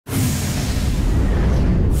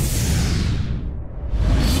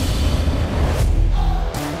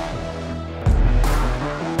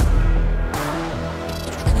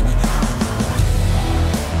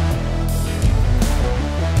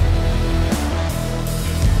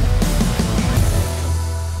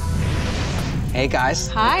Hey guys.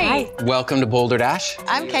 Hi. Welcome to Boulder Dash.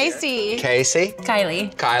 I'm Casey. Casey.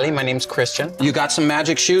 Kylie. Kylie, my name's Christian. You got some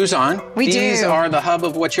magic shoes on. We do. These are the hub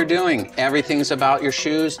of what you're doing. Everything's about your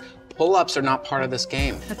shoes. Pull-ups are not part of this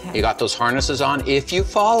game. Okay. You got those harnesses on. If you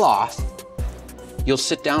fall off, you'll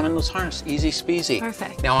sit down in those harnesses. Easy speasy.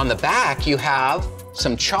 Perfect. Now on the back, you have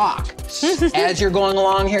some chalk. As you're going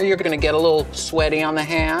along here, you're gonna get a little sweaty on the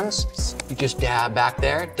hands. You just dab back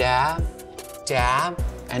there, dab, dab,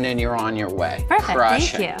 and then you're on your way. Perfect,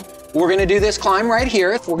 Crush thank it. We're gonna do this climb right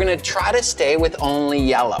here. We're gonna try to stay with only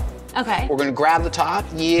yellow. Okay. We're gonna grab the top,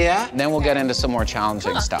 yeah, and then we'll get into some more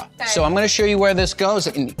challenging stuff. So I'm gonna show you where this goes,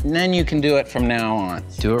 and then you can do it from now on.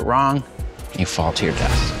 Do it wrong, you fall to your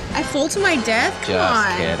death. I fall to my death? Come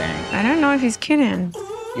on. Just kidding. I don't know if he's kidding.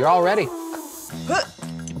 You're all ready.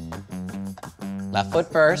 Left foot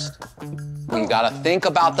first. You gotta think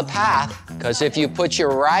about the path, because if you put your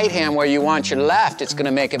right hand where you want your left, it's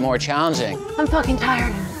gonna make it more challenging. I'm fucking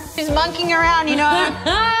tired. She's monkeying around, you know?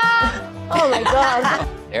 Oh my God.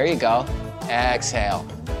 There you go. Exhale.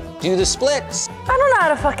 Do the splits. I don't know how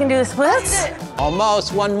to fucking do the splits.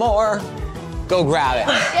 Almost, one more. Go grab it.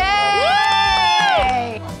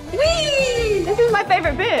 Yay! Whee! This is my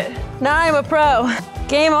favorite bit. Now I'm a pro.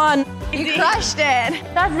 Game on. You crushed it.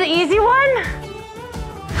 That's the easy one?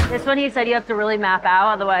 This one he said you have to really map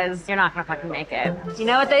out, otherwise you're not gonna fucking make it. You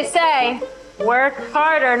know what they say? Work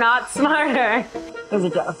harder, not smarter. It was a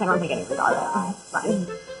joke. I don't think anyone got it. It's fine.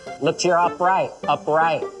 Look to your upright,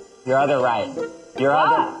 upright. Your other right. Your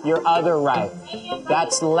other right.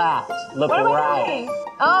 That's left. Look right.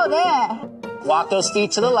 Oh, there. Walk those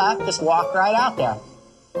feet to the left. Just walk right out there.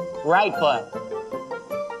 Right foot.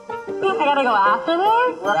 I gotta go after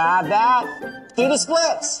this? Grab that. Do the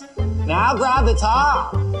splits. Now grab the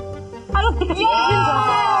top. I don't think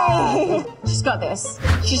Yeah. She's got this.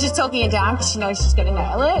 She's just talking it down because she knows she's gonna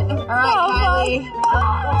nail it. All right,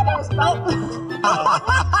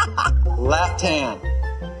 Kylie. Left hand.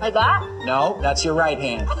 Like that? No, that's your right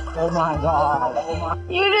hand. Oh my God. Oh my.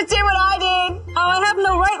 You just did what I did. Oh, I have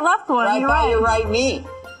no right, left one. Right You're by right. your right knee.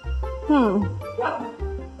 Oh,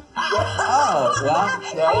 well,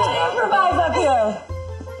 there you go. Improvise up here.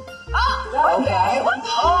 Okay.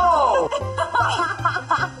 Oh!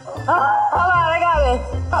 Hold on, I got this.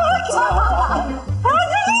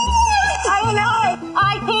 I know it. I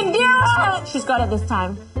can do it. She's got it this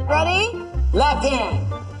time. Ready? Left hand.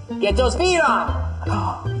 Get those feet on.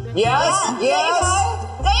 Yes, yes.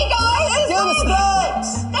 There you go. Do the splits.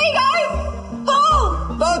 There you go.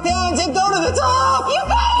 Pull. Both hands and go to the top. You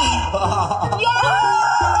got it. Yay!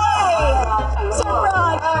 I'm so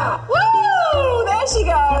proud. Woo! There she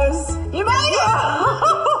goes. You made it.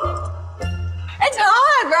 It's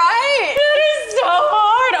hard, right? It is so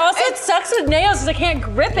hard. Also, it sucks with nails because I can't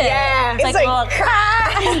grip it. Yeah. It's like well,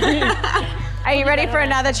 Are you ready for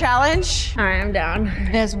another challenge? all right, I'm down.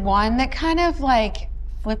 There's one that kind of like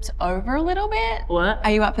flips over a little bit. What?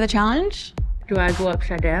 Are you up for the challenge? Do I go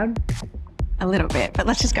upside down? A little bit, but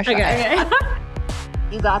let's just go try it. Okay.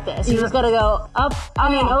 You got this. You just gotta go up,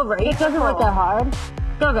 over. It doesn't work that hard.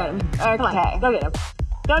 Go get him. All right, come on. Go get him.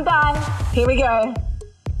 Don't die. Here we go.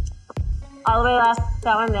 All the way left.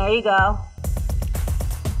 That one. There you go.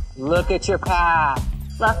 Look at your path.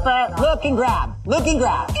 Left foot. Look and grab. Look and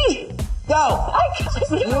grab. Go.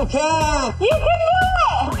 You can. You can do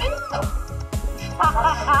it.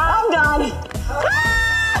 I'm done.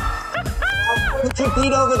 Put your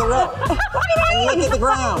feet over the rope. And look at the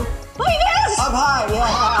ground. Look at this. Up high. Yeah.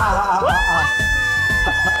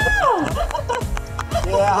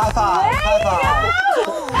 Yeah, high five. High five.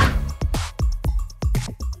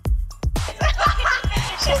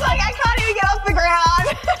 She's like, I can't even get off the ground.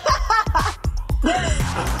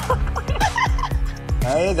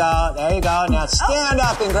 There you go. There you go. Now stand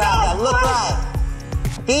up and grab that. Look right.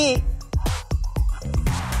 Feet.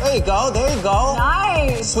 There you go. There you go.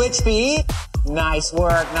 Nice. Switch feet. Nice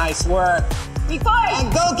work. Nice work. Be quiet.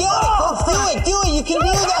 And go get it. Go do it. Do it. You can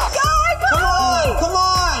do that. Come on. Come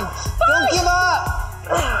on. Don't give up.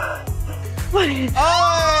 Hey.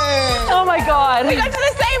 Oh my God. We got to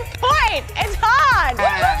the same point. It's hard.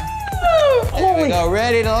 There we go.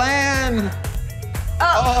 Ready to land.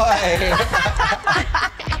 Oh.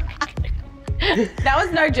 That was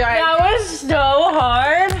no joke. That was so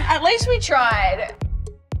hard. At least we tried.